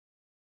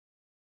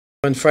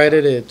On Friday,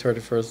 the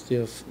 31st day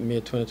of May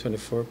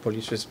 2024,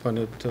 police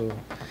responded to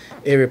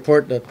a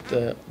report that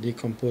the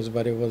decomposed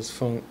body was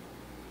found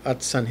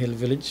at Sandhill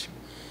Village.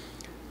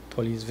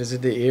 Police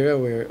visited the area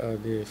where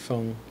they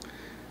found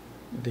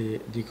the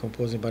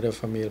decomposing body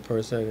of a male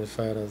person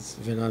identified as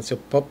Venancio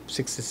Pop,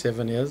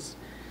 67 years,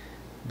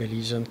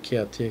 Belizean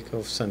caretaker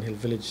of Sandhill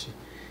Village.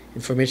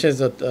 Information is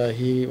that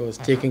he was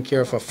taking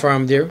care of a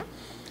farm there.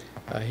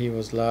 He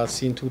was last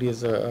seen 2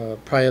 days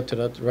prior to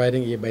that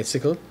riding a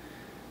bicycle,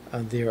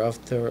 and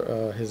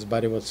thereafter his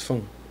body was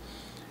found.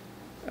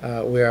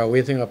 We are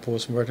awaiting a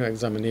post-mortem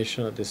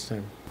examination at this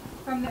time.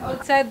 From the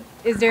outside,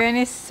 is there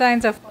any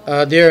signs of?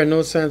 There are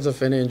no signs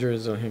of any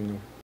injuries on him now.